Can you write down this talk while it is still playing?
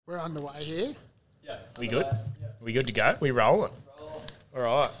We're underway here. Yeah. We good? We good to go? We rolling? All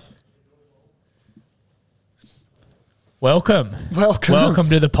right. Welcome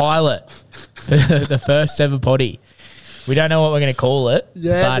to the pilot for the first ever potty. We don't know what we're going to call it.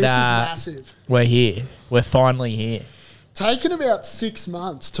 Yeah, but, this is massive. We're here. We're finally here. Taken about 6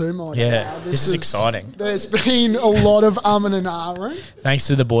 months too, Mike. Yeah, this is exciting. There's been a lot of and ahhing. Thanks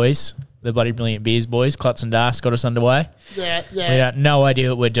to the boys, the Bloody Brilliant Beers boys, Klutz and Das got us underway. Yeah. We have no idea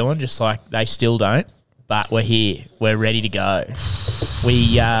what we're doing, just like they still don't. But we're here. We're ready to go.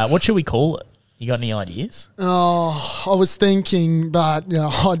 What should we call it? You got any ideas? Oh, I was thinking, but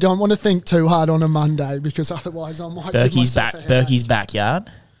I don't want to think too hard on a Monday because otherwise I might give myself a headache. Berkey's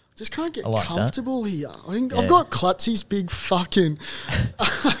backyard. Just can't get like comfortable here. I think I've got Klutzy's big fucking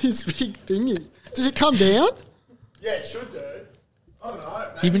his big thingy. Does it come down? Yeah, it should do. I don't know.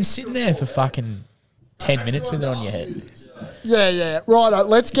 You've been sitting there for fucking 10 minutes with it on your head. Yeah. Right,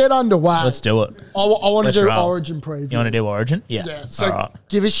 let's get underway. Let's do it. I want to do roll. Origin preview. You want to do Origin? Yeah. Yeah. So all right.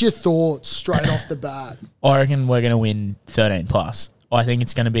 give us your thoughts straight off the bat. I reckon we're going to win 13 plus. I think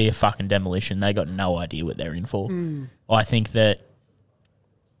it's going to be a fucking demolition. They got no idea what they're in for. I think that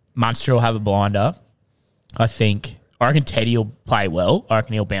Munster will have a blinder. I reckon Teddy will play well. I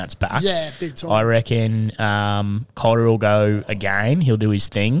reckon he'll bounce back. Yeah, big time. I reckon Calder will go again. He'll do his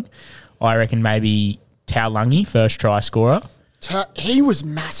thing. I reckon maybe Taulagi, first try scorer. He was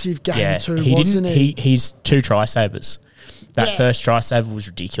massive game too, wasn't he? He's 2 try savers. That first try saver was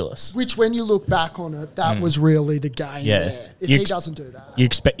ridiculous. Which, when you look back on it, that was really the game there. If he doesn't do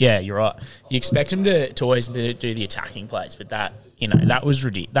that. You're right. You expect him to always do the attacking plays, but that was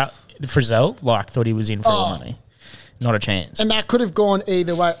ridiculous. That Frizzell, thought he was in for all money. Not a chance. And that could have gone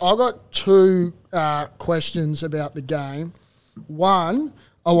either way. I got 2 questions about the game. One,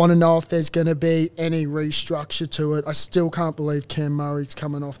 I want to know if there's going to be any restructure to it. I still can't believe Cam Murray's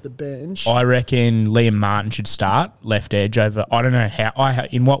coming off the bench. I reckon Liam Martin should start left edge over. I don't know how.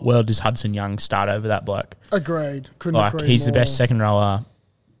 In what world does Hudson Young start over that bloke? Agreed. Couldn't agree he's more. the best second rower.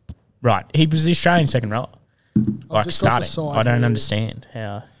 Right, he was the Australian second rower. Starting. I don't understand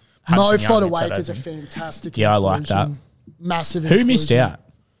how. Mo Fotuaika is a fantastic. Yeah, I like that. Massive. Who missed out?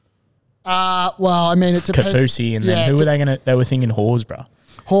 Well, I mean, it's Kafusi, and then who were they going to? They were thinking Horsburgh.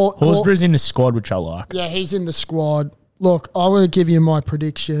 Horsburgh's in the squad, which I like. Yeah, he's in the squad. Look, I want to give you my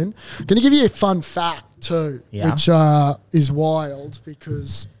prediction. I'm going to give you a fun fact too, which is wild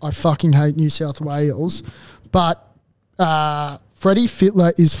because I fucking hate New South Wales. But Freddie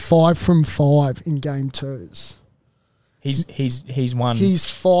Fittler is 5 from 5 in game 2s. He's won. He's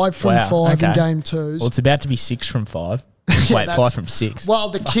 5 from 5 in game 2s. Well, it's about to be 6 from 5. Wait, 5 from 6. Well,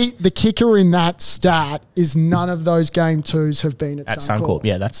 the kicker in that stat is none of those game 2s have been at Suncorp.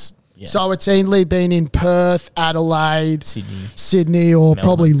 Yeah, that's... Yeah. So it's either been in Perth, Adelaide, Sydney or Melbourne.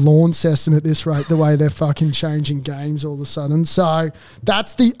 probably Launceston at this rate, the way they're fucking changing games all of a sudden. So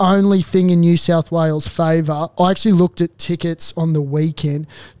that's the only thing in New South Wales' favour. I actually looked at tickets on the weekend,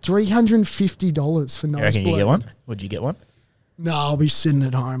 $350 for nosebleed. You reckon you get one? Would you get one? No, I'll be sitting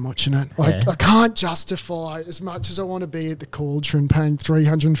at home watching it. Yeah. I can't justify, as much as I want to be at the Cauldron, paying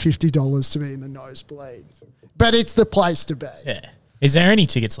 $350 to be in the nosebleed. But it's the place to be. Yeah. Is there any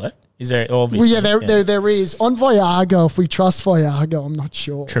tickets left? Is there obviously? Well, yeah, there is. On Viago, if we trust Viago, I'm not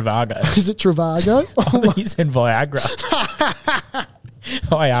sure. Trivago. Is it Trivago? I thought you said Viagra.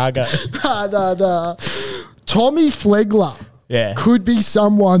 Viago. No. Tommy Flegler. Yeah. Could be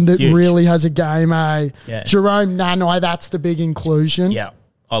someone that really has a game, eh? Yeah. Jerome Nanai, that's the big inclusion. Yeah,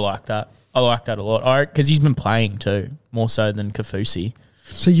 I like that. I like that a lot. Because he's been playing too, more so than Kafusi.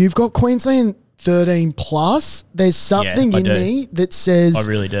 So you've got Queensland 13 plus. There's something in me that says... I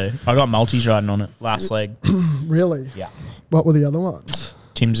really do. I got multis riding on it last leg. Really? Yeah. What were the other ones?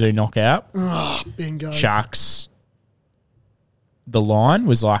 Timzu knockout. Oh, bingo. Sharks. The line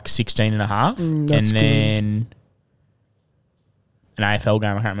was like 16 and a half. And then an AFL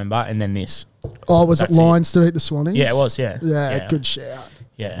game, I can't remember. And then this. Oh, was it Lions to beat the Swannies? Yeah, it was, yeah. Yeah, good shout.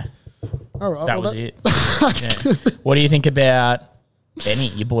 Yeah. All right. That was it. Yeah. What do you think about Benny,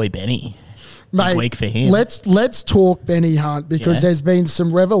 your boy Benny? Mate, week for him. Let's talk Benny Hunt because there's been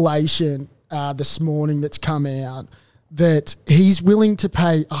some revelation this morning that's come out that he's willing to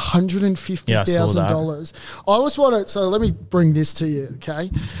pay $150,000. I always want to. So let me bring this to you,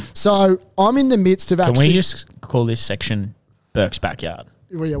 okay? So I'm in the midst of Can we just call this section Burke's backyard?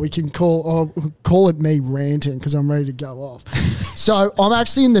 Well, yeah, we can call it me ranting because I'm ready to go off. So I'm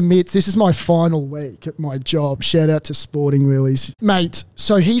actually in the midst. This is my final week at my job. Shout out to Sporting Willies, mate.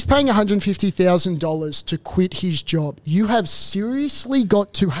 So he's paying $150,000 to quit his job. You have seriously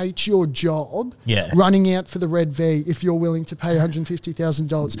got to hate your job. Running out for the Red V if you're willing to pay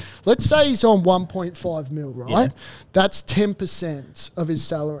 $150,000. Let's say he's on 1.5 mil, right? Yeah. That's 10% of his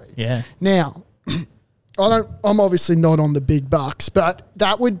salary. Yeah. Now. I'm obviously not on the big bucks, but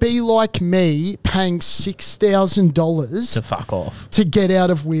that would be like me paying $6,000 to fuck off to get out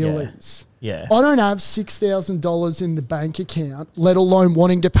of wheelies. Yeah. I don't have $6,000 in the bank account, let alone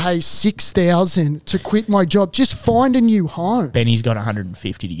wanting to pay $6,000 to quit my job. Just find a new home. Benny's got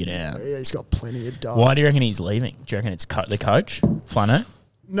 150 to get out. Yeah, he's got plenty of dough. Why do you reckon he's leaving? Do you reckon it's the coach, Flano?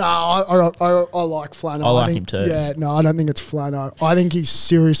 No, I like Flano. I like him too. Yeah, no, I don't think it's Flano. I think he's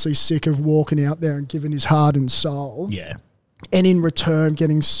seriously sick of walking out there and giving his heart and soul. Yeah. And in return,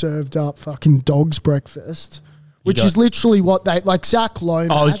 getting served up fucking dog's breakfast, which is literally what they, like Zach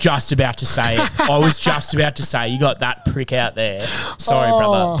Lomax. I was just about to say it. You got that prick out there. Sorry,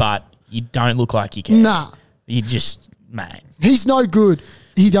 brother, but you don't look like you can. Nah. You just, man. He's no good.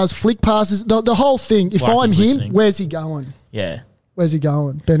 He does flick passes. The whole thing, if I'm him, listening. Where's he going? Yeah. Where's he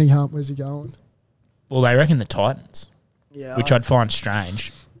going? Benny Hunt, where's he going? Well, they reckon the Titans. Yeah. Which I'd find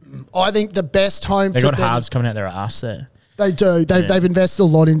strange. I think the best home They've for got halves coming out their ass there. They do. They've invested a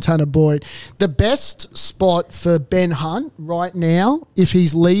lot in Tanner Boyd. The best spot for Ben Hunt right now, if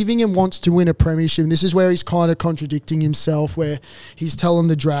he's leaving and wants to win a premiership, and this is where he's kind of contradicting himself, where he's telling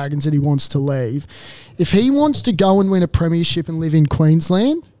the Dragons that he wants to leave. If he wants to go and win a premiership and live in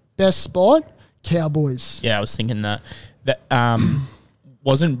Queensland, best spot, Cowboys. Yeah, I was thinking that.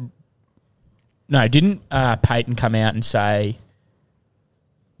 Didn't Peyton come out and say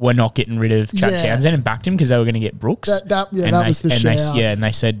we're not getting rid of Chad Townsend and backed him because they were going to get Brooks? That was the shout. And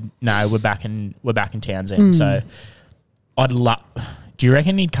they said no, we're backing Townsend. So I'd love. Do you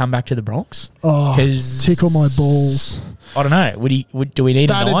reckon he'd come back to the Bronx? Oh, tickle my balls. I don't know. Do we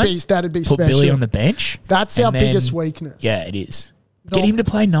need a nine? That'd be Put special. Billy on the bench. That's our biggest weakness. Yeah, it is. Get him to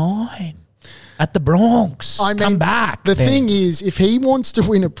play 9. At the Bronx. Come back. The thing is, if he wants to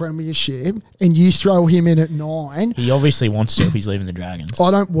win a premiership and you throw him in at 9... He obviously wants to if he's leaving the Dragons. I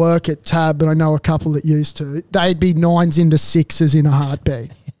don't work at Tab, but I know a couple that used to. They'd be 9s into 6s in a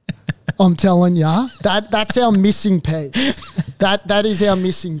heartbeat. I'm telling ya. That's our missing piece. That is our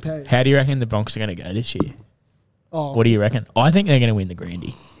missing piece. How do you reckon the Bronx are going to go this year? Oh. What do you reckon? I think they're going to win the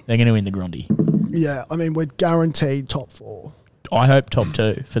Grandy. They're going to win the Grundy. Yeah, I mean, we're guaranteed top 4. I hope top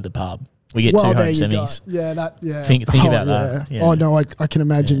 2 for the pub. We get 2 home semis. Yeah, Think about that. Yeah. Oh, no, I can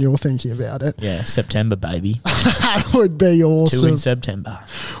imagine you're thinking about it. Yeah, September, baby. That would be awesome. 2 in September.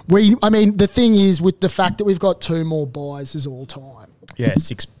 The thing is, with the fact that we've got 2 more buys is all time. Yeah,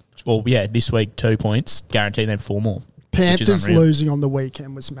 6. Well, yeah, this week 2 points, guaranteed then 4 more. Panthers losing on the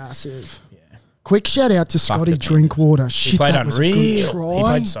weekend was massive. Yeah. Quick shout out to Scotty Drinkwater. He played unreal. Was a good try. He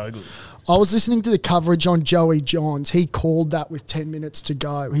played so good. I was listening to the coverage on Joey Johns. He called that with 10 minutes to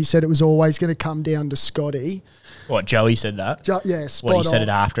go. He said it was always going to come down to Scotty. What, Joey said that? Yeah, spot on. What, he said it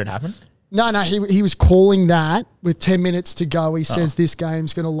after it happened? No, he was calling that with 10 minutes to go. He says this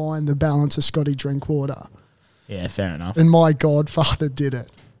game's going to lie in the balance of Scotty Drinkwater. Yeah, fair enough. And my godfather did it.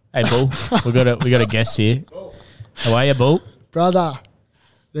 Hey, Bull, we got a guest here. How are you, Bull? Brother,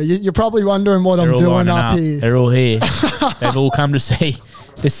 you're probably wondering what I'm doing up here. They're all here. They've all come to see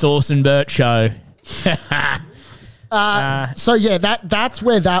the Sauce and Bert show. So yeah, that's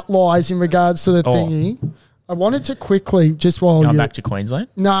where that lies in regards to the thingy. I wanted to quickly, just while you're back to Queensland.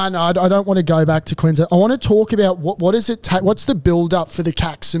 No, I don't want to go back to Queensland. I want to talk about what does it take? What's the build up for the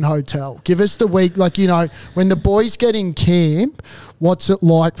Caxton Hotel? Give us the week, when the boys get in camp. What's it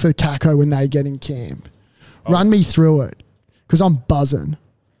like for Caco when they get in camp? Run me through it, because I'm buzzing.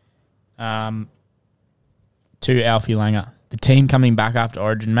 To Alfie Langer. The team coming back after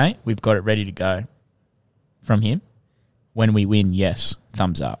Origin, mate, we've got it ready to go from him. When we win, yes,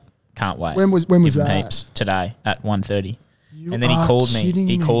 thumbs up. Can't wait. When was that? Heaps today at 1:30. And then he called me.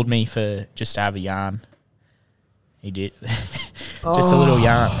 He called me for just to have a yarn. He did. Just a little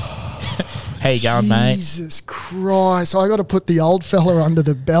yarn. How you going, mate? Jesus Christ. I got to put the old fella under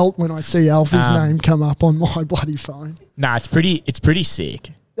the belt when I see Alfie's name come up on my bloody phone. Nah, it's pretty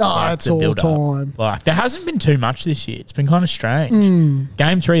sick. Oh, it's all time. There hasn't been too much this year. It's been kind of strange.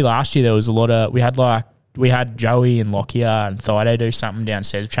 Game 3 last year, there was a lot of... We had Joey and Lockyer and Thido do something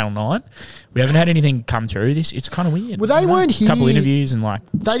downstairs of Channel 9. We haven't had anything come through this. It's kind of weird. Well, they weren't here. A couple of interviews and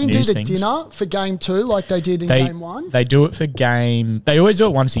They didn't do the dinner for Game 2 like they did in Game 1? They do it for Game... They always do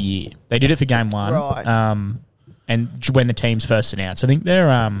it once a year. They did it for Game 1. Right. and when the team's first announced. I think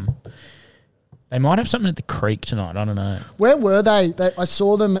they might have something at the Creek tonight. I don't know. Where were they? I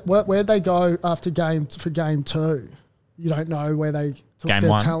saw them. Where'd they go after game 2? You don't know where they took Game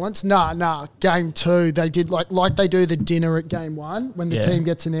their 1? talents? Nah. Game 2, they did like they do the dinner at game 1 when the team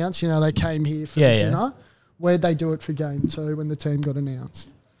gets announced. You know, they came here for the dinner. Where'd they do it for game 2 when the team got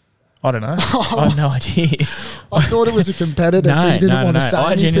announced? I don't know. I have no idea. I thought it was a competitor, so you didn't want to say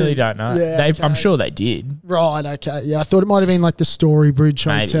I anything. genuinely don't know. Yeah, okay. I'm sure they did. Right, okay. Yeah, I thought it might have been like the Storybridge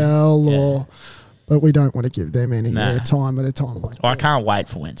Hotel or... But we don't want to give them any time at a time like I can't wait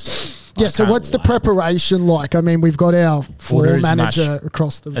for Wednesday. Yeah, so what's the preparation like? I mean, we've got our floor manager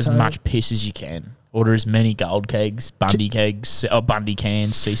across the as much piss as you can. Order as many gold kegs, Bundy kegs, or Bundy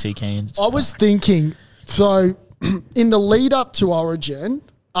cans, CC cans. I was thinking, so in the lead up to Origin,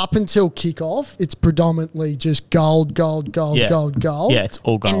 up until kickoff, it's predominantly just gold. Yeah, it's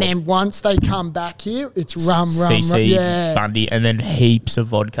all gold. And then once they come back here, it's rum, CC, yeah. Bundy, and then heaps of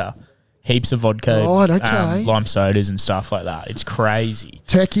vodka. Right, okay. Lime sodas and stuff like that. It's crazy.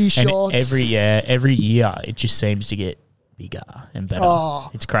 Techie And shots. every year, it just seems to get bigger and better.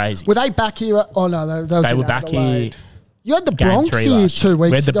 It's crazy. Were they back here? Oh, no, they They were back here. You had the Game Bronx 3 here last 2 year.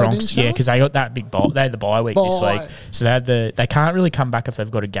 weeks We had the ago, Bronx, didn't you? because they got that big they had the bye week this week. So they can't really come back if they've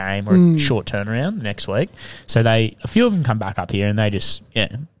got a game or a short turnaround next week. So a few of them come back up here and they just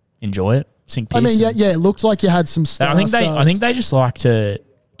enjoy it. Sink piss. I mean, it looks like you had some stuff. I think they just like to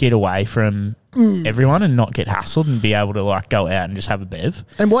get away from everyone and not get hassled and be able to like go out and just have a bev.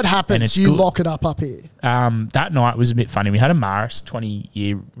 And what happens? You good. lock it up here. That night was a bit funny. We had a Maris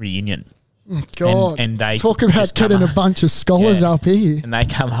 20-year reunion. God, and they talk about getting a bunch of scholars up here. And they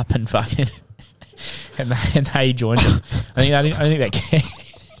come up and fucking and they joined them. I think they can.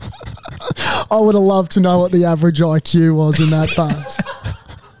 I would have loved to know what the average IQ was in that bunch.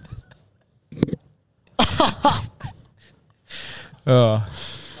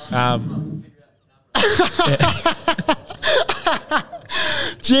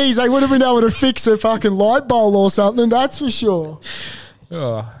 Jeez, they would have been able to fix a fucking light bulb or something, that's for sure.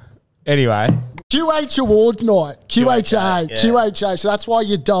 Anyway. QH Award night. QHA. yeah. QHA. So that's why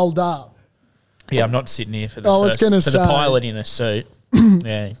you're dulled up. Yeah, I'm not sitting here for the the pilot in a suit.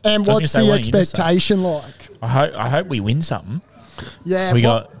 Yeah. And what's the expectation like? I hope we win something. Yeah. We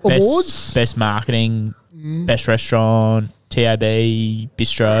got awards? Best marketing, best restaurant, TAB,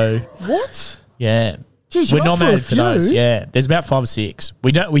 bistro. What? Yeah. Jeez, we're nominated for those. Yeah. There's about 5 or 6.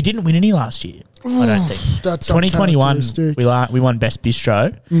 We didn't win any last year. I don't think. That's 2021 we won best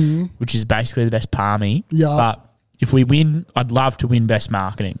bistro, which is basically the best palmy. Yeah. But if we win, I'd love to win best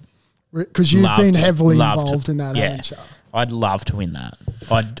marketing. Because you've been heavily involved in that, haven't you? I'd love to win that.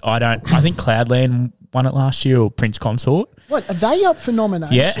 I think Cloudland won it last year, or Prince Consort. What, are they up for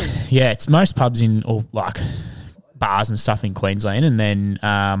nomination? Yeah. It's most pubs or like bars and stuff in Queensland, and then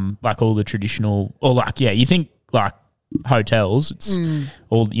like all the traditional, or like you think like hotels. It's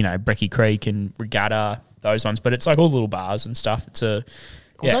all Brecky Creek and Regatta, those ones, but it's like all little bars and stuff. I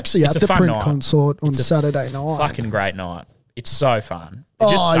was actually at the Print Consort on Saturday night. Fucking great night. It's so fun. It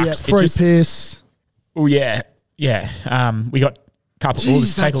just sucks. Free piss. Oh yeah. We got a couple.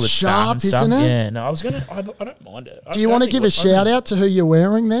 Jeez, take all the sharp, stuff and stuff. isn't it? Yeah. No, I was gonna. I don't mind it. Do you want to give a shout out to who you're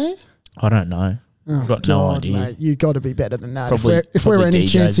wearing there? I don't know. I've got no idea. Mate, you got to be better than that. Probably, if we're any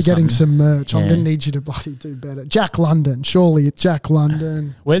DJs chance of getting some merch, I'm Yeah. going to need you to bloody do better. Jack London, surely it's Jack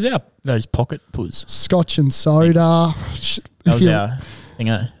London. Where's those pocket pus? Scotch and soda. That was our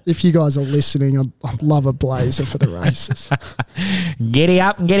thingo. If you guys are listening, I'd love a blazer for the races. Giddy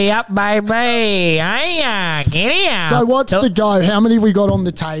up, baby. Giddy up. So what's the go? How many have we got on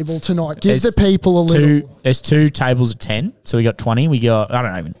the table tonight? Give the people a little. There's 2 tables of 10, so we got 20. We got, I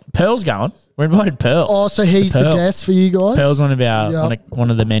don't know, Pearl's going. We're invited Pearl. Oh, so he's the guest for you guys? Pearl's one of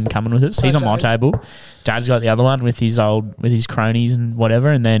the men coming with us. He's on my table. Dad's got the other one with his cronies and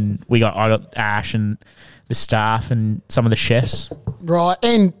whatever, and then I got Ash and the staff and some of the chefs. Right,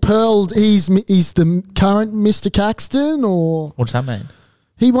 and Pearl, he's the current Mr. Caxton, or What does that mean?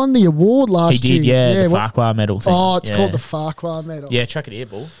 he won the award last year. He did, the Farquhar medal thing. Oh, it's called the Farquhar medal. Yeah, chuck it here,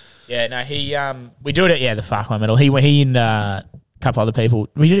 bull. Yeah, no, he we do it at the Farquhar medal. He and a couple other people.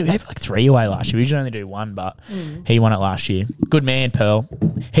 We have like 3 away last year. We usually only do 1, but he won it last year. Good man, Pearl.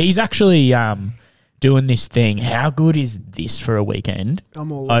 He's actually doing this thing. How good is this for a weekend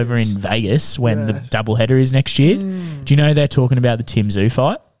over in Vegas when the doubleheader is next year? Do you know they're talking about the Tim Zoo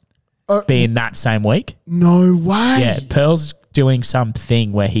fight being that same week? No way. Yeah, Pearl's doing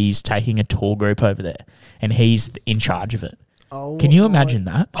something where he's taking a tour group over there and he's in charge of it. Oh, can you imagine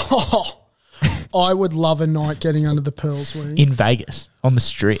that? I would love a night getting under the Pearls wing. In Vegas, on the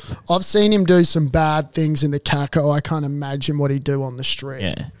strip. I've seen him do some bad things in the Caco. I can't imagine what he'd do on the strip.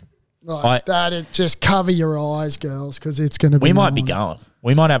 Yeah. Like that'd just cover your eyes, girls, because it's going to be. We might be going.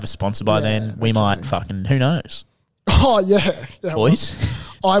 We might have a sponsor by then. We might fucking, who knows? Oh, yeah. Boys.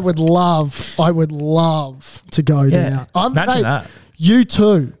 I would love to go down. Imagine that.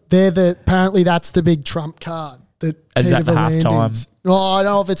 U2, apparently that's the big trump card. Is that the halftime? No, I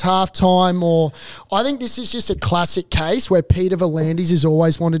don't know if it's halftime or... I think this is just a classic case where Peter V'landys has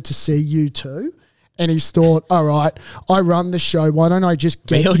always wanted to see U2 and he's thought, all right, I run the show. Why don't I just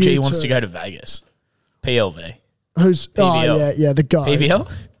get PLG U2? wants to go to Vegas. PLV. Who's... PVL. Oh, yeah, the guy.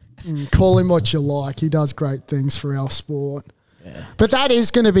 PVL? Call him what you like. He does great things for our sport. Yeah. But that is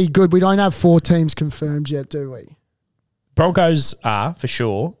going to be good. We don't have 4 teams confirmed yet, do we? Broncos are, for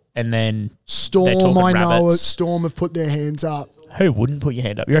sure. And then Storm, I know rabbits. it. Storm have put their hands up. Who wouldn't put your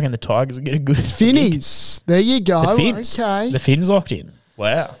hand up? You reckon the Tigers will get a good Finnies. There you go. The Fins. Okay. The Fins locked in.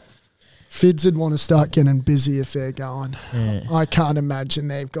 Wow. Fids would want to start getting busy if they're going. Yeah. I can't imagine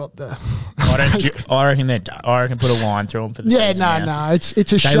they've got the... I reckon they're done. I reckon put a line through them for the season now. No.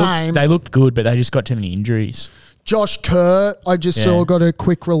 It's a shame. They looked good, but they just got too many injuries. Josh Kerr, I just saw, got a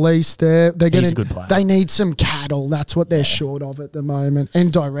quick release there. He's a good player. They need some cattle. That's what they're short of at the moment.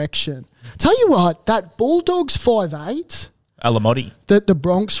 And direction. Tell you what, that Bulldogs 5'8", Alamotti. that the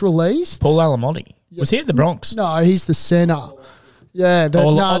Bronx released. Paul Alamotti. Was he at the Bronx? No, he's the centre. Yeah. The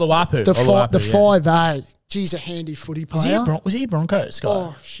Wapu. The 5'8". Geez, a handy footy player. Was he a Broncos guy?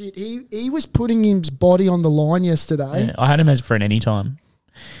 Oh, shit. He was putting his body on the line yesterday. Yeah, I had him as for an anytime.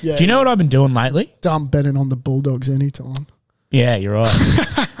 Yeah. Do you know what I've been doing lately? Dumb betting on the Bulldogs anytime. Yeah, you're right.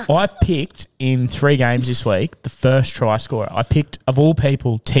 I picked in 3 games this week the first try scorer. I picked, of all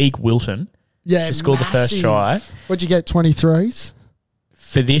people, Teague Wilton to score the first try. What'd you get, 23s?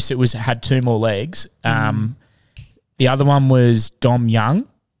 For this, it had 2 more legs. The other one was Dom Young.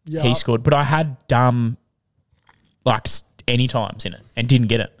 Yeah. He scored. But I had any times in it and didn't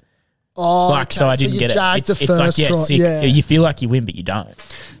get it. Oh, okay. So I didn't get it. It's like, sick. Yeah. You feel like you win, but you don't.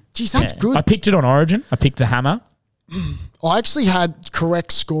 Jeez, that's good. I picked it on Origin. I picked the hammer. I actually had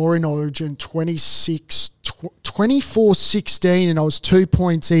correct score in Origin, 24-16, and I was 2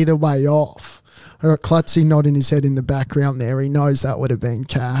 points either way off. I got Klutzy nodding his head in the background there. He knows that would have been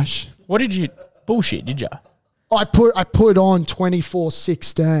cash. What did you... Bullshit, did you? I put on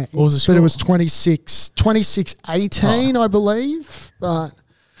 24-16. What was the score? But it was 26-18, I believe. But...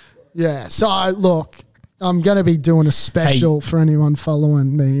 yeah, so look, I'm going to be doing a special for anyone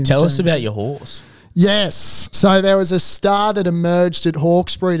following me. Tell us about your horse. Yes, so there was a star that emerged at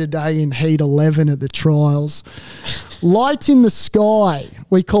Hawkesbury today in Heat 11 of the trials. Light in the sky,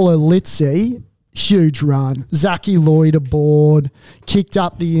 we call her Litzy, huge run. Zachy Lloyd aboard, kicked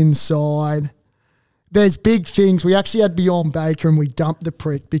up the inside. There's big things. We actually had Beyond Baker and we dumped the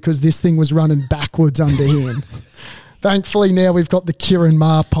prick because this thing was running backwards under him. Thankfully, now we've got the Kieran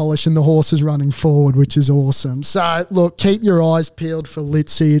Maher polish and the horse is running forward, which is awesome. So, look, keep your eyes peeled for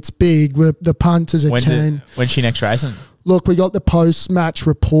Litzy. It's big. The punters are keen. When's she next racing? Look, we got the post-match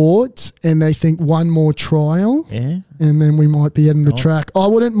report and they think one more trial and then we might be heading the track. I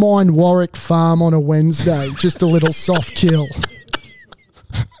wouldn't mind Warwick Farm on a Wednesday, just a little soft kill.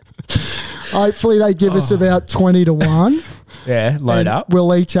 Hopefully they give us about 20-1. Yeah, load up.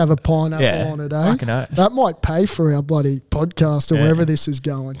 We'll each have a pineapple on it, eh? Fucking oath. That might pay for our bloody podcast or wherever this is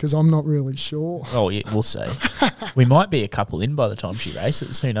going because I'm not really sure. Oh, yeah, we'll see. We might be a couple in by the time she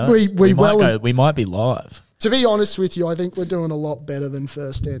races. Who knows? We might be live. To be honest with you, I think we're doing a lot better than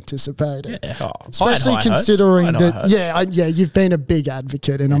first anticipated. Yeah. Especially considering that, you've been a big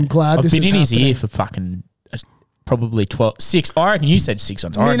advocate and I'm glad I've this is been in happening. his ear for fucking... probably 6. I reckon you said 6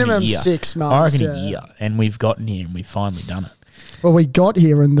 months. Minimum 6 months. I reckon a year. And we've gotten here and we've finally done it. Well, we got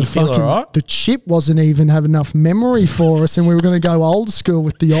here and the chip wasn't even have enough memory for us and we were going to go old school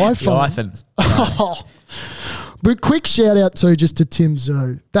with the iPhone. But quick shout out too just to Tim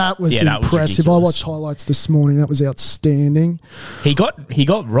Zoo. That was impressive. I watched highlights this morning. That was outstanding. He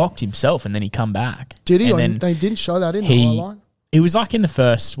got rocked himself and then he come back. Did he? They didn't show that in the highlight. It was like in the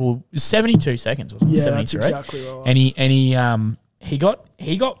first, 72 seconds, wasn't it? Yeah, that's exactly right. And he got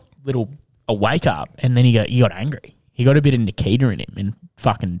a wake up, and then he got angry. He got a bit of Nikita in him and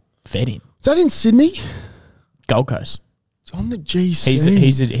fucking fed him. Is that in Sydney? Gold Coast. It's on the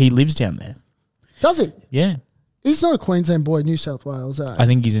GC. He lives down there. Does he? Yeah. He's not a Queensland boy, New South Wales, eh? I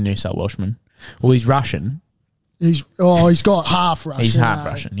think he's a New South Welshman. Well, he's Russian. He's got half Russian. He's half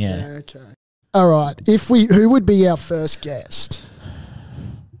Russian, yeah. Okay. All right. Who would be our first guest?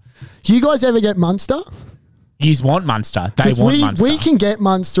 Do you guys ever get Munster? You want Munster. They 'Cause want Munster. we can get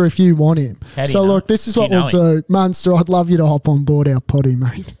Munster if you want him. How do you So know? look, this is Do you what we'll know do. Munster, I'd love you to hop on board our potty,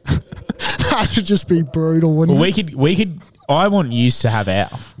 mate. That'd just be brutal, wouldn't Well, it? we could. I want you to have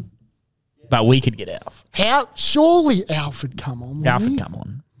Alf, but we could get Alf. How surely Alf would come on. Alf wouldn't would he? come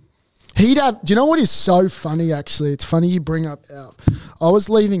on. He'd have. Do you know what is so funny? Actually, it's funny you bring up Alf. I was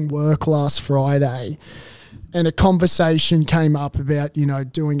leaving work last Friday, and a conversation came up about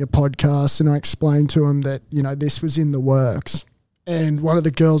doing a podcast, and I explained to him that this was in the works, and one of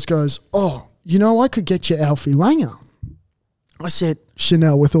the girls goes, "Oh, I could get you Alfie Langer." I said,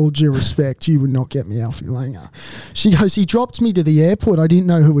 "Chanel, with all due respect, you would not get me Alfie Langer." She goes, "He dropped me to the airport. I didn't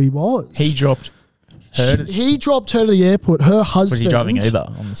know who he was." He dropped her. He dropped her to the airport. Her husband. Was he driving Uber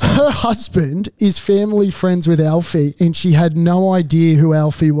on the side? Her husband is family friends with Alfie, and she had no idea who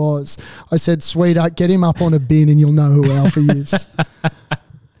Alfie was. I said, "Sweetheart, get him up on a bin and you'll know who Alfie is."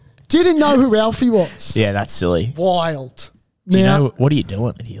 Didn't know who Alfie was. Yeah, that's silly. Wild. Do you Now, know what are you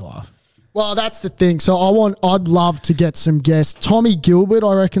doing with your life? well, that's the thing. So I'd love to get some guests. Tommy Gilbert,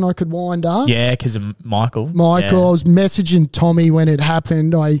 I reckon I could wind up. Yeah, because of Michael. Michael, I Yeah. was messaging Tommy when it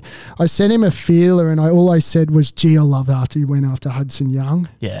happened. I sent him a feeler, and all I said was, "Gee, I love after he went after Hudson Young."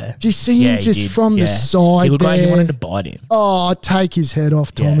 Yeah. Do you see him he just did. from the Yeah. side He looked like he there? wanted to bite him. Oh, take his head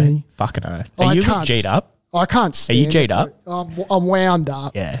off, Tommy. Yeah. Fucking oath. I Are you can't G'd up? I can't stand you G'd it. up? I'm wound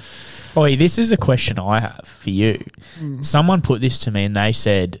up. Yeah. Oi, this is a question I have for you. Hmm. Someone put this to me and they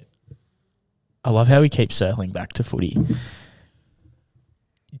said, I love how we keep circling back to footy.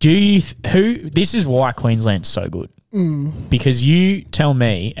 This is why Queensland's so good. Because you tell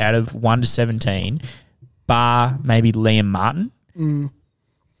me out of 1 to 17, bar maybe Liam Martin,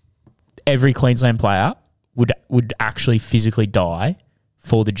 every Queensland player would actually physically die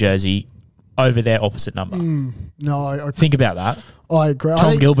for the jersey over their opposite number. No, I Think about that. agree. I Tom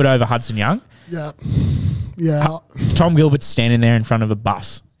think- Gilbert over Hudson Young. Yeah. Yeah. Tom Gilbert's standing there in front of a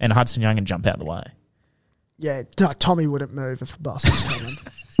bus and Hudson Young can jump out of the way. Yeah. No, Tommy wouldn't move if a bus was coming.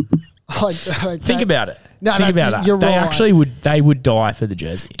 Think about it. No, Think no, about that. you're They right. actually would die for the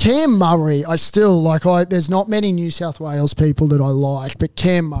jersey. Cam Murray, I still there's not many New South Wales people that I like, but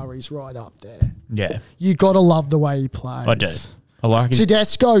Cam Murray's right up there. Yeah, You got to love the way he plays. I do. I like his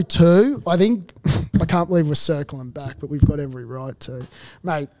Tedesco too. I think I can't believe we're circling back, but we've got every right to.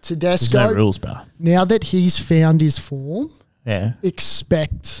 Mate, There's Tedesco, no rules, bro. now that he's found his form, Yeah.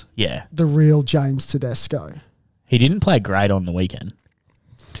 expect Yeah. the real James Tedesco. He didn't play great on the weekend.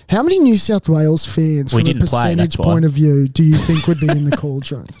 How many New South Wales fans, We from a didn't play, percentage that's why. point of view, do you think would be in the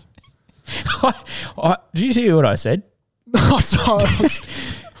cauldron? Did you see what I said? Oh, sorry.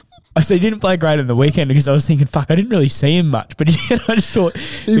 I said he didn't play great on the weekend because I was thinking, fuck, I didn't really see him much. But I just thought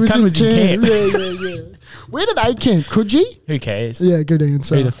He the cunt was in camp. Yeah. Where do they camp? Coogee? Who cares? Yeah, good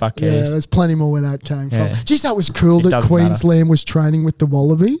answer. Who the fuck cares? Yeah, there's plenty more where that came Yeah. from. Geez, that was cool It that doesn't Queensland was training with the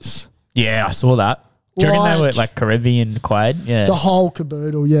Wallabies. Yeah, I saw that. Do you reckon they were Like- like Karevi and Quaid? Yeah. The whole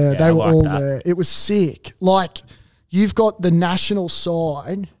caboodle, yeah, Yeah, they I were like all that. there. It was sick. Like, you've got the national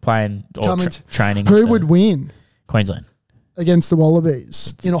side Playing or coming. to- training. Who for would win Queensland. against the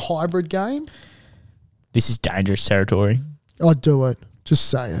Wallabies in a hybrid game? This is dangerous territory. I'd do it. Just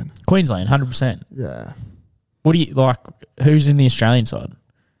saying. Queensland, 100%. Yeah. What do you like? Who's in the Australian side?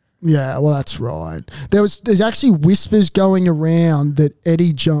 Yeah, well, that's right. There's actually whispers going around that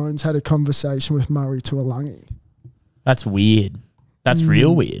Eddie Jones had a conversation with Murray Tuilagi. That's weird. That's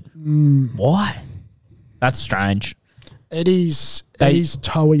real weird. Why? That's strange. Eddie's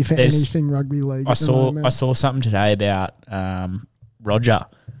toey for there's- anything rugby league. I at the saw moment. something today about Roger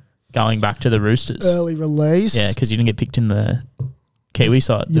going back to the Roosters. Early release. Yeah, because he didn't get picked in the Kiwi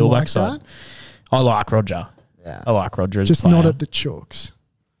side, the You All like Black side. that? I like Roger. Yeah. I like Roger as Just a player. not at the Chooks.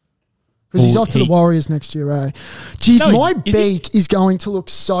 Because he's Well, off to the he- Warriors next year, eh? Jeez, No, my is he? beak is going to look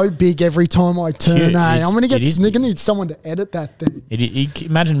so big every time I turn, Dude, eh? it's- I'm going to it is they're going to need someone to edit that thing.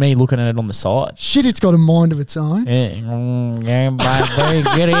 Imagine me looking at it on the side. Shit, it's got a mind of its own. Yeah. Yeah, baby,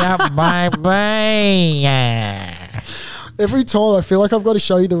 giddy up, baby. Yeah. Every time I feel like I've got to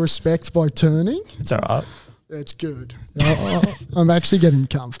show you the respect by turning. It's all right. It's good. I'm actually getting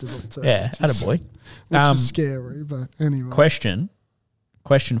comfortable too. Yeah, which is- attaboy. Which is scary, but anyway. Question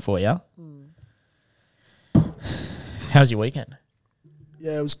for you. How's your weekend?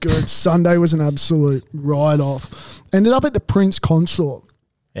 Yeah, it was good. Sunday was an absolute write-off. Ended up at the Prince Consort.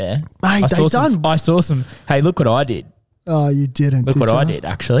 Yeah. Mate, they done... I saw some. Hey, look what I did. Oh, you didn't, Look did what ya? I did,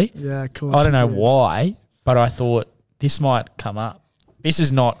 actually. Yeah, of course. I don't you know did. why, but I thought this might come up. This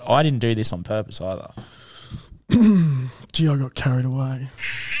is not, I didn't do this on purpose either. Gee, I got carried away.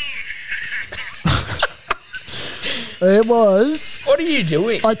 It was. What are you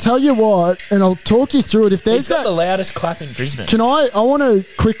doing? I tell you what, and I'll talk you through it. If there's He's got that, the loudest clap in Brisbane. I want to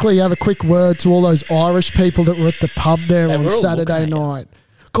quickly have a quick word to all those Irish people that were at the pub there They on were all Saturday looking at you. night.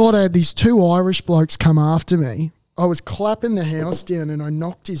 God, I had these two Irish blokes come after me. I was clapping the house down and I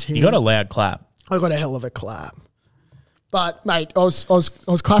knocked his head. You got a loud clap. I got a hell of a clap. But mate, I was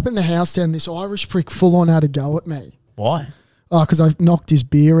clapping the house down. This Irish prick full on had a go at me. Why? Oh, because I knocked his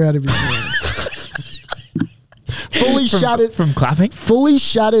beer out of his hand. Fully shattered From clapping? Fully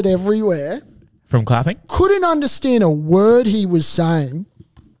shattered everywhere. From clapping? Couldn't understand a word he was saying.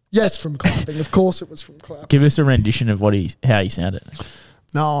 Yes, from clapping. Of course, it was from clapping. Give us a rendition of how he sounded.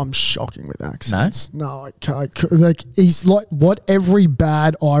 No, I'm shocking with accents. No, I can't. Like he's like what every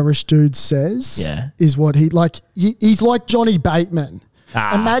bad Irish dude says. Yeah. Is what he like. He's like Johnny Bateman.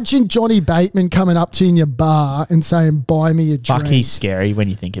 Ah. Imagine Johnny Bateman coming up to you in your bar and saying, "Buy me a drink." Fuck, he's scary when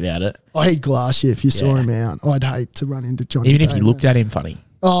you think about it. I'd glass you if you saw Yeah. him out. I'd hate to run into Johnny. Even if you Bateman. looked at him funny.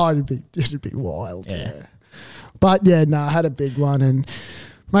 Oh, it'd be wild. Yeah. Yeah. But yeah, no, I had a big one and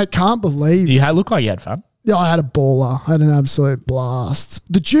mate, can't believe You look like you had fun. Yeah, I had a baller. I had an absolute blast.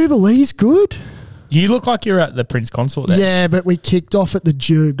 The Jubilee's good. You look like you're at the Prince Consort there. Yeah, but we kicked off at the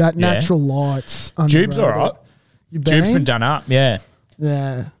Jube. That Yeah. natural lights. Jube's all right. You Jube's been done up, yeah.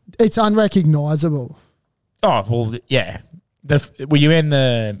 Yeah. It's unrecognisable. Oh, well, yeah. Were you in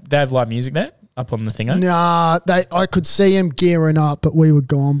they have live music there? Up on the thingo? Nah, I could see him gearing up, but we were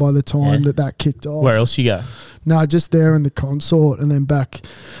gone by the time that kicked off. Where else you go? No, just there in the consort and then back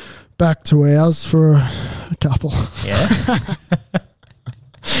to ours for a couple. Yeah.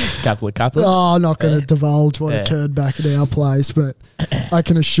 couple. Oh, I'm not going to divulge what occurred back at our place, but I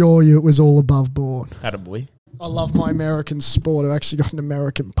can assure you it was all above board. Attaboy. I love my American sport. I've actually got an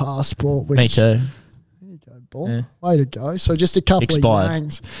American passport. Which, Me too. There you go, ball. Yeah. Way to go. So just a couple Expired. of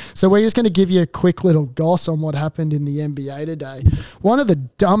yangs. So we're just going to give you a quick little goss on what happened in the NBA today. One of the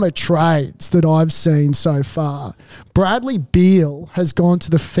dumber trades that I've seen so far, Bradley Beal has gone to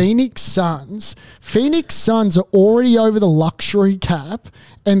the Phoenix Suns. Phoenix Suns are already over the luxury cap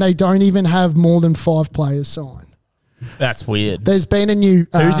and they don't even have more than 5 players signed. That's weird. There's been a new...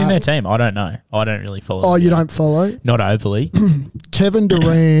 Who's in their team? I don't know. I don't really follow. Oh, them you yet. don't follow? Not overly. Kevin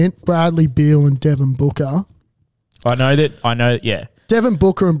Durant, Bradley Beal and Devin Booker. I know, yeah. Devin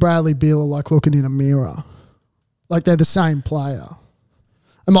Booker and Bradley Beal are like looking in a mirror. Like they're the same player.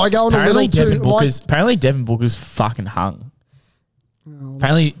 Am I going Apparently a little too... Apparently Devin Booker's fucking hung.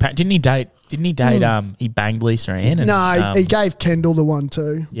 Apparently, didn't he date, he banged Lisa Ann? And, No, he gave Kendall the one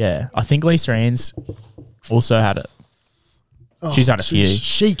too. Yeah. I think Lisa Ann's also had it. She's had a few.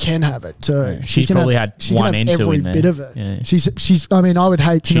 She can have it too. Yeah, She she's can probably have, had she can one have and two every in there. bit of it. Yeah. She's. I mean, I would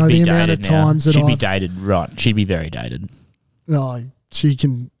hate to know the amount of times that She'd be I've... dated, right. She'd be very dated. No, she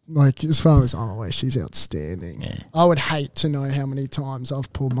can... Like, as far as I'm aware, she's outstanding. Yeah. I would hate to know how many times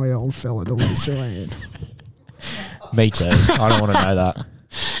I've pulled my old fella to Lisa Ann. Me too. I don't want to know that.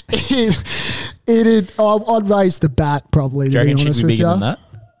 I'd raise the bat probably, Do you to be reckon honest she'd be with bigger you. than that?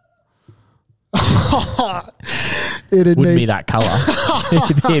 It'd Wouldn't be need, that colour.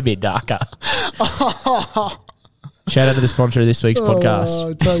 It'd be a bit darker. Shout out to the sponsor of this week's podcast. Oh,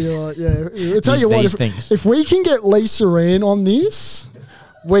 I tell you what, yeah. I tell you what, These things. if we can get Lisa Ann on this,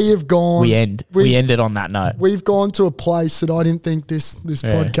 we have gone. We ended on that note. We've gone to a place that I didn't think this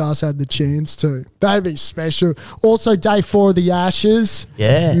podcast had the chance to. That'd be special. Also, day 4 of the Ashes.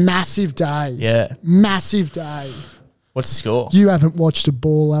 Yeah. Massive day. Yeah. Massive day. What's the score? You haven't watched a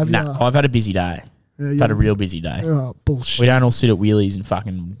ball, have you? Nah, I've had a busy day. Yeah, I've had a real busy day. Oh, bullshit. We don't all sit at wheelies and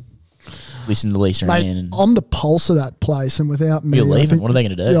fucking listen to Lisa Mate, Ann. And I'm the pulse of that place, and without me, you're I leaving. think- What are they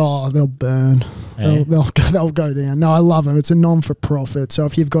going to do? Oh, they'll burn. Yeah. They'll go down. No, I love them. It's a non-for-profit. So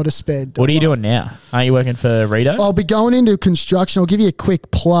if you've got a spare, What are you doing now? Aren't you working for Rito? I'll be going into construction. I'll give you a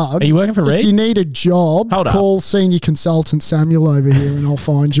quick plug. Are you working for If Reed? you need a job, Hold up. call senior consultant Samuel over here, and I'll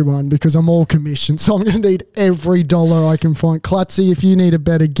find you one because I'm all commissioned. So I'm going to need every dollar I can find. Klutzy, if you need a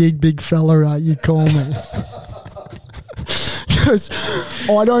better gig, big fella, you call me. Because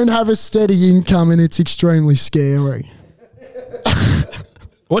I don't have a steady income and it's extremely scary.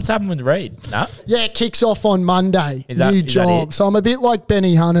 What's happened with Reed? No? Yeah, it kicks off on Monday. Is that New it? job. So I'm a bit like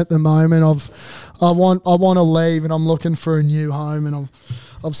Benny Hunt at the moment. I want to leave and I'm looking for a new home and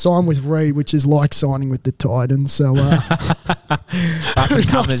I've signed with Reed, which is like signing with the Titans. So Up and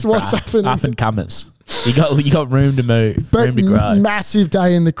comers, what's bruh. happening? Up and comers. You got room to move, but room to grow. massive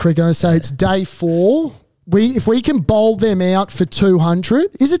day in the cricket. I say it's day 4. If we can bowl them out for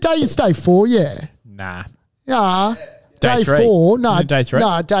 200, is it day? It's day 4, yeah. Nah. Yeah. Day Day 3. 4. No, Is it day 3?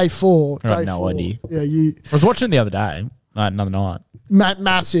 No, day 4. I have Day no 4. idea. Yeah, you. I was watching it the other day, another night.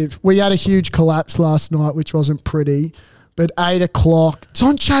 Massive. We had a huge collapse last night, which wasn't pretty. But 8 o'clock, it's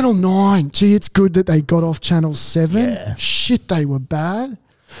on Channel 9. Gee, it's good that they got off Channel 7. Yeah. Shit, they were bad.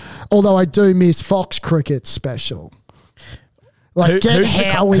 Although I do miss Fox Cricket special. Like, get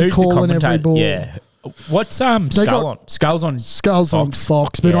Howie calling every ball. Yeah. What's Skull on? Skull's on Skulls on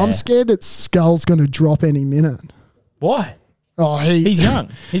Fox, but Yeah. I'm scared that Skull's going to drop any minute. Why? Oh, He's young.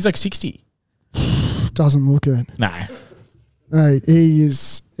 He's like 60. doesn't look it. No. Right,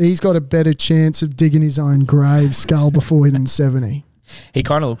 he's got a better chance of digging his own grave, Skull, before hitting 70. He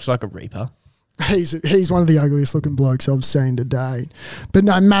kind of looks like a reaper. He's one of the ugliest looking blokes I've seen today. But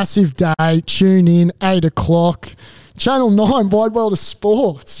no, massive day. Tune in, 8 o'clock. Channel 9, Wide World of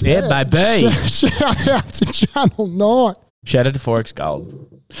Sports. Yeah, baby. Shout out to Channel 9. Shout out to Forex Gold.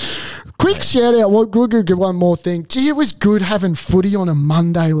 Quick shout out. We'll give one more thing. Gee, it was good having footy on a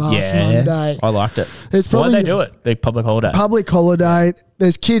Monday last Monday. I liked it. Why'd they do it? The public holiday. Public holiday.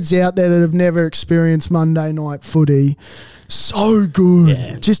 There's kids out there that have never experienced Monday night footy. So good.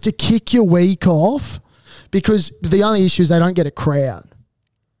 Yeah. Just to kick your week off, because the only issue is they don't get a crowd.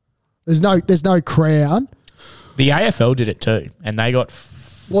 There's no crowd. The AFL did it too, and they got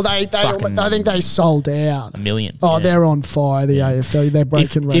I think they sold out. 1 million. Oh, yeah. they're on fire, the AFL. They're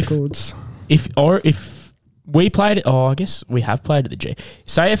breaking records. If we played it, I guess we have played at the G.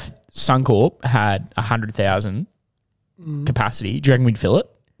 Say if Suncorp had 100,000 capacity, do you reckon we'd fill it?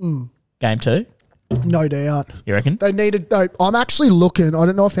 Game 2? No doubt. You reckon? They needed. I'm actually looking. I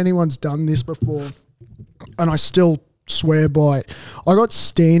don't know if anyone's done this before, and I still swear by it. I got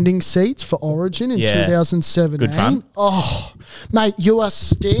standing seats for Origin in 2017. Good fun. Oh, mate, you are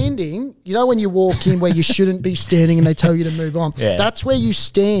standing. You know when you walk in where you shouldn't be standing and they tell you to move on? Yeah. That's where you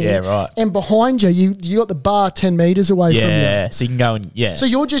stand. Yeah, right. And behind you got the bar 10 metres away from you. Yeah, so you can go and, So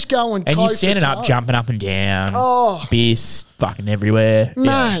you're just going and toe you're for standing up, toe. jumping up and down. Oh. Beers fucking everywhere.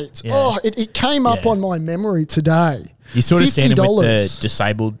 Mate, Yeah. it came up on my memory today. You're sort of standing with the $50.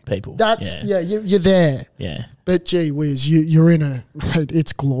 disabled people. That's, you're there. Yeah. But gee whiz, you're in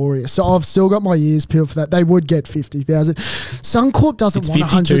it's glorious. So I've still got my ears peeled for that. They would get 50,000. Suncorp doesn't want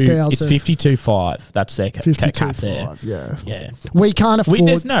 100,000. It's 52.5. That's their cap there. 52.5, yeah. Yeah. We can't afford.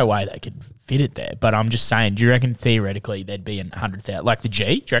 There's no way they could fit it there. But I'm just saying, do you reckon theoretically there'd be 100,000? Like the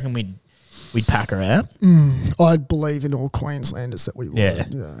G? Do you reckon we'd pack her out? I believe in all Queenslanders that we would. Yeah.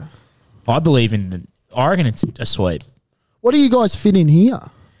 Yeah. I believe in I reckon it's a sweep. What do you guys fit in here?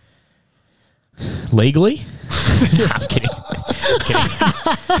 Legally? No, I'm kidding.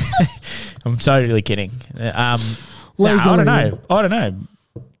 I'm totally kidding. I don't know.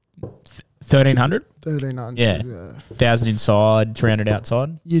 1,300? 1,300. Yeah. 1,000 inside, 300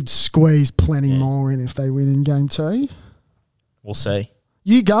 outside. You'd squeeze plenty more in if they win in game 2. We'll see.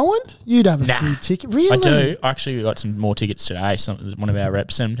 You going? You'd have a few tickets. Really? I do. I actually got some more tickets today. One of our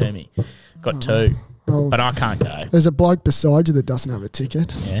reps sent them to me. Got 2. Oh. But I can't go. There's a bloke beside you that doesn't have a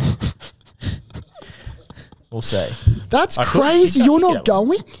ticket. Yeah. We'll see. That's crazy. You're not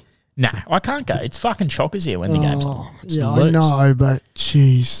going? No, I can't go. It's fucking shockers here when the game's on. Yeah, I know, but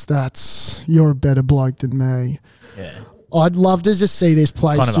jeez, you're a better bloke than me. Yeah. I'd love to just see this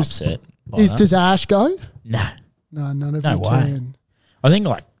place. Kind of upset. Does Ash go? No. No, none of No you way. can. I think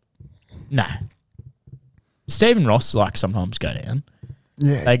Stephen Ross sometimes go down.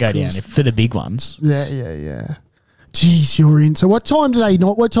 Yeah, They go down for the big ones. Yeah. Jeez, you're in. So what time do they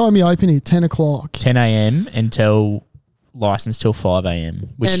not? What time you open here? 10 o'clock. 10 a.m. until license till 5 a.m.,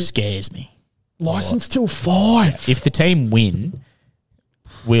 which And- scares me. License till 5. If the team win,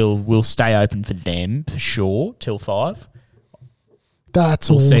 we'll stay open for them for sure till 5. That's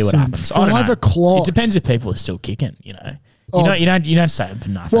We'll awesome. see what happens. I don't 5 know. o'clock. It depends if people are still kicking. You know, Oh. you don't stay open for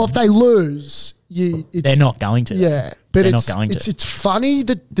nothing. Well, if they lose, they're not going to. Yeah, but They're it's not going to. it's funny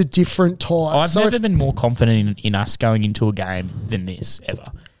the different types. I've So never if- been more confident in us going into a game than this ever.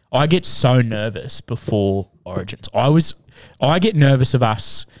 I get so nervous before Origins. I get nervous of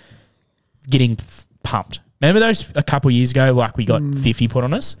us getting pumped. Remember those a couple of years ago, we got 50 put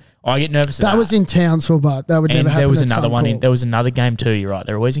on us? I get nervous of that. That was in Townsville, but that would and never happen. there was at another one. Suncorp. There was another game too. You're right.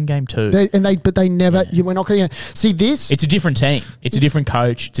 They're always in game 2. But they never. We're not going to see this. It's a different team. It's a different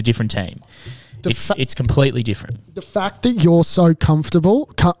coach. It's a different team. The It's completely different. The fact that you're so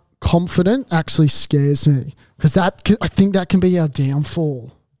confident actually scares me, because I think that can be our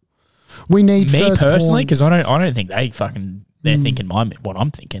downfall. We need Me first personally, points. because I don't think they're thinking what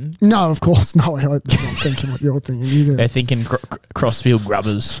I'm thinking. No, of course, no. I'm not thinking what you're thinking. You do. They're thinking crossfield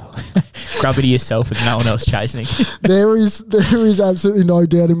grubbers. Grub it to yourself with no one else chasing. There is absolutely no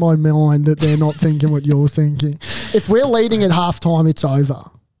doubt in my mind that they're not thinking what you're thinking. If we're leading at halftime, it's over.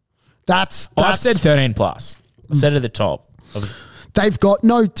 That's I've said 13 plus. I said at the top. They've got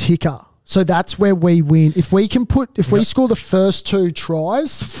no ticker. So that's where we win. If we score the first 2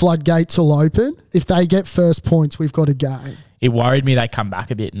 tries, floodgates will open. If they get first points, we've got a game. It worried me they come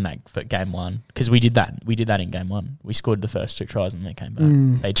back a bit in that for game 1 because we did that. We did that in game 1. We scored the first 2 tries and they came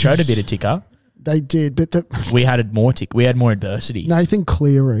back. They showed a bit of ticker. They did, but we had more tick. We had more adversity. Nathan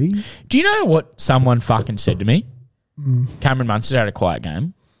Cleary. Do you know what someone fucking said to me? Cameron Munster had a quiet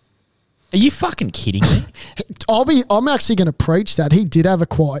game. Are you fucking kidding me? I'm actually going to preach that. He did have a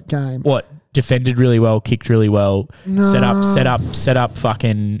quiet game. What? Defended really well, kicked really well, set up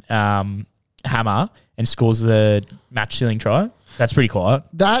fucking hammer and scores the match sealing try. That's pretty quiet.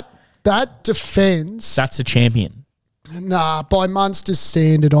 That defense. That's a champion. Nah, by Munster's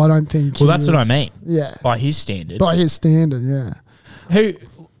standard, I don't think. Well, that's what I mean. Yeah. By his standard. By his standard, yeah.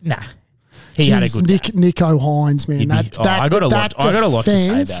 Nah. He had a good game. Nico Hines, man. I got a lot to say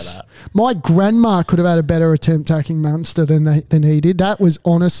about that. My grandma could have had a better attempt tackling Munster than he did. That was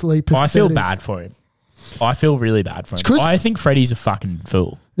honestly pathetic. I feel bad for him. I feel really bad for him. I think Freddie's a fucking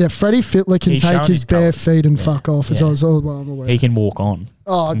fool. Yeah, Freddie Fittler can take his bare feet and fuck off, as I was all aware. He can walk on.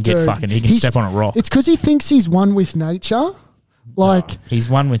 Oh, and dude. He can step on a rock. It's because he thinks he's one with nature. He's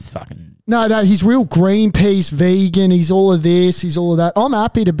one with fucking... No, he's real Greenpeace, vegan. He's all of this. He's all of that. I'm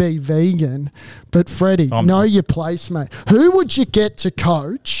happy to be vegan, but Freddie, know your place, mate. Who would you get to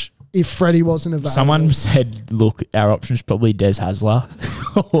coach if Freddie wasn't available? Someone said, look, our option's probably Des Hasler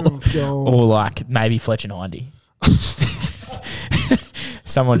or like maybe Fletcher Hindy.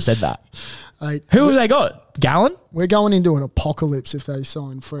 Someone said that. Who have they got? Gallen? We're going into an apocalypse if they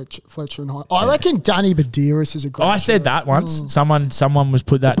sign Fletcher and Hyde. I reckon Danny Badiris is a great. I said that once. Someone was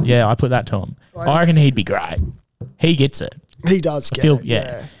put that. Yeah, I put that to him. I reckon he'd be great. He gets it. He does get it.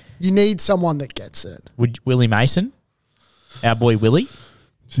 Yeah. You need someone that gets it. Would Willie Mason, our boy Willie?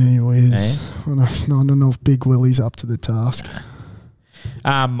 Gee whiz. I don't know if Big Willie's up to the task.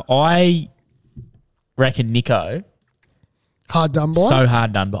 I reckon Nico. Hard done by. So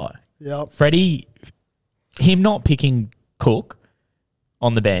hard done by. Yep. Freddie, him not picking Cook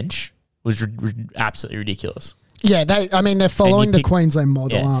on the bench was absolutely ridiculous. Yeah, they're following the Queensland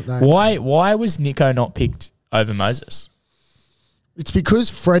model, aren't they? Why was Nico not picked over Moses? It's because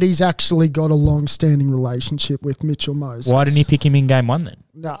Freddie's actually got a long-standing relationship with Mitchell Moses. Why didn't he pick him in game 1 then?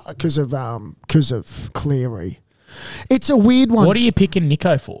 No, because of Cleary. It's a weird one. What are you picking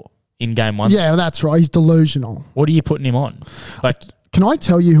Nico for in game 1? Yeah, that's right. He's delusional. What are you putting him on? Like, can I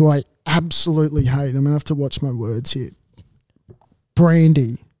tell you who I absolutely hate? I'm going to have to watch my words here.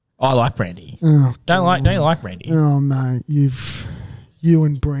 Brandy. I like Brandy. Oh, don't you like Brandy? Oh, mate, you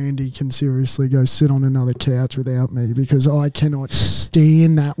and Brandy can seriously go sit on another couch without me because I cannot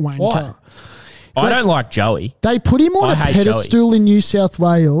stand that wanker. Why? I don't like Joey. They put him on a pedestal in New South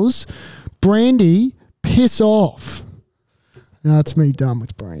Wales. Brandy, piss off. No, it's me done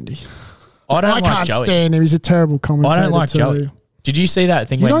with Brandy. I can't Joey. stand him. He's a terrible commentator. I don't like too. Joey. Did you see that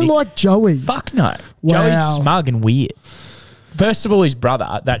thing? You don't like Joey? Fuck no. Wow. Joey's smug and weird. First of all, his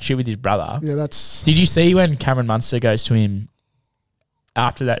brother, that shit with his brother. Yeah, that's... Did you see when Cameron Munster goes to him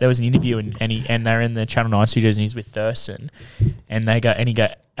after that? There was an interview and they're in the Channel 9 studios and he's with Thurston and he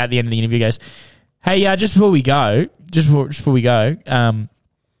at the end of the interview goes, hey, just before we go,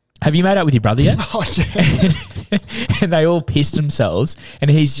 have you made up with your brother yet? Oh, yeah. And they all pissed themselves and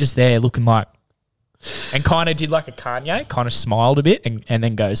he's just there looking like, and kind of did like a Kanye, kind of smiled a bit and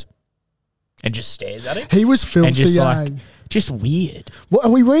then goes and just stares at it. He was filthy, and just just weird. Well,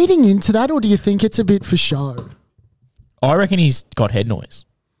 are we reading into that or do you think it's a bit for show? I reckon he's got head noise.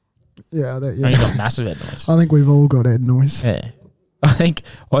 Yeah. He's got massive head noise. I think we've all got head noise. Yeah. I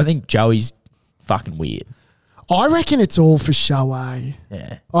think Joey's fucking weird. I reckon it's all for show, eh?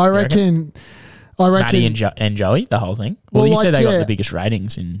 Yeah. I reckon Maddie and Joey, the whole thing. Well, you said they got the biggest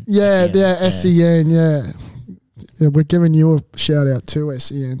ratings in SEN. SEN, yeah. We're giving you a shout out to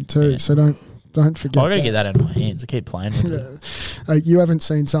SEN too, so don't forget. I got to get that out of my hands. I keep playing with it. You haven't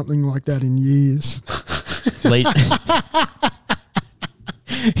seen something like that in years.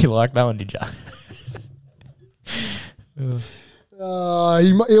 You like that one, did you?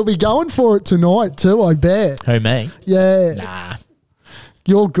 He'll be going for it tonight too, I bet. Who, me? Yeah. Nah.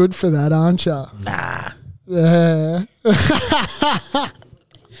 You're good for that, aren't you? Nah. Yeah.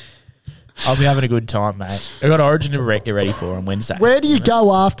 I'll be having a good time, mate. I got Origin to get ready for on Wednesday. Where do you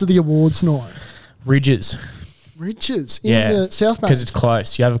go after the awards night? Ridges. In the South Bank? Because it's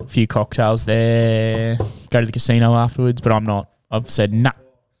close. You have a few cocktails there. Go to the casino afterwards, but I'm not. I've said nah.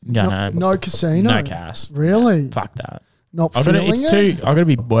 Go home. No casino? No cast. Really? Fuck that. Not feeling it? I got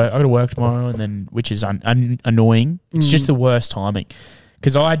to work tomorrow, and then which is annoying. It's just the worst timing.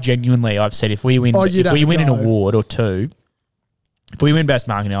 Because I've said if we win an award or two, If we win best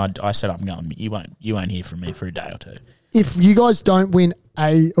marketing, I said I'm going. You won't hear from me for a day or two. If you guys don't win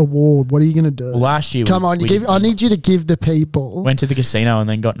a award, what are you going to do? Well, last year, Come on, I need you to give the people. Went to the casino and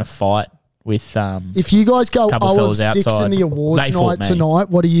then got in a fight with. If you guys go couple 0 of fellas 6 outside. in the awards They fought night me. tonight,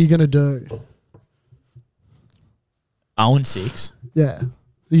 what are you going to do? 0-6. Yeah,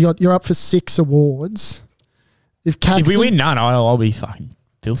 you're up for 6 awards. If we win none, I'll be fucking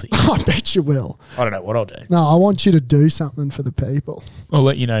filthy. I bet you will. I don't know what I'll do. No, I want you to do something for the people. I'll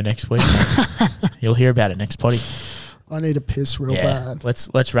let you know next week. You'll hear about it next potty. I need a piss real bad.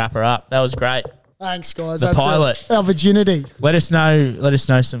 Let's wrap her up. That was great. Thanks, guys. The That's pilot. Our virginity. Let us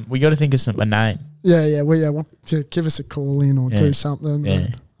know some. We got to think of a name. Yeah. Well, to give us a call in or do something. Yeah.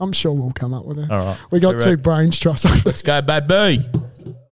 I'm sure we'll come up with it. All right. We got 2 brains trust. Let's go, baby.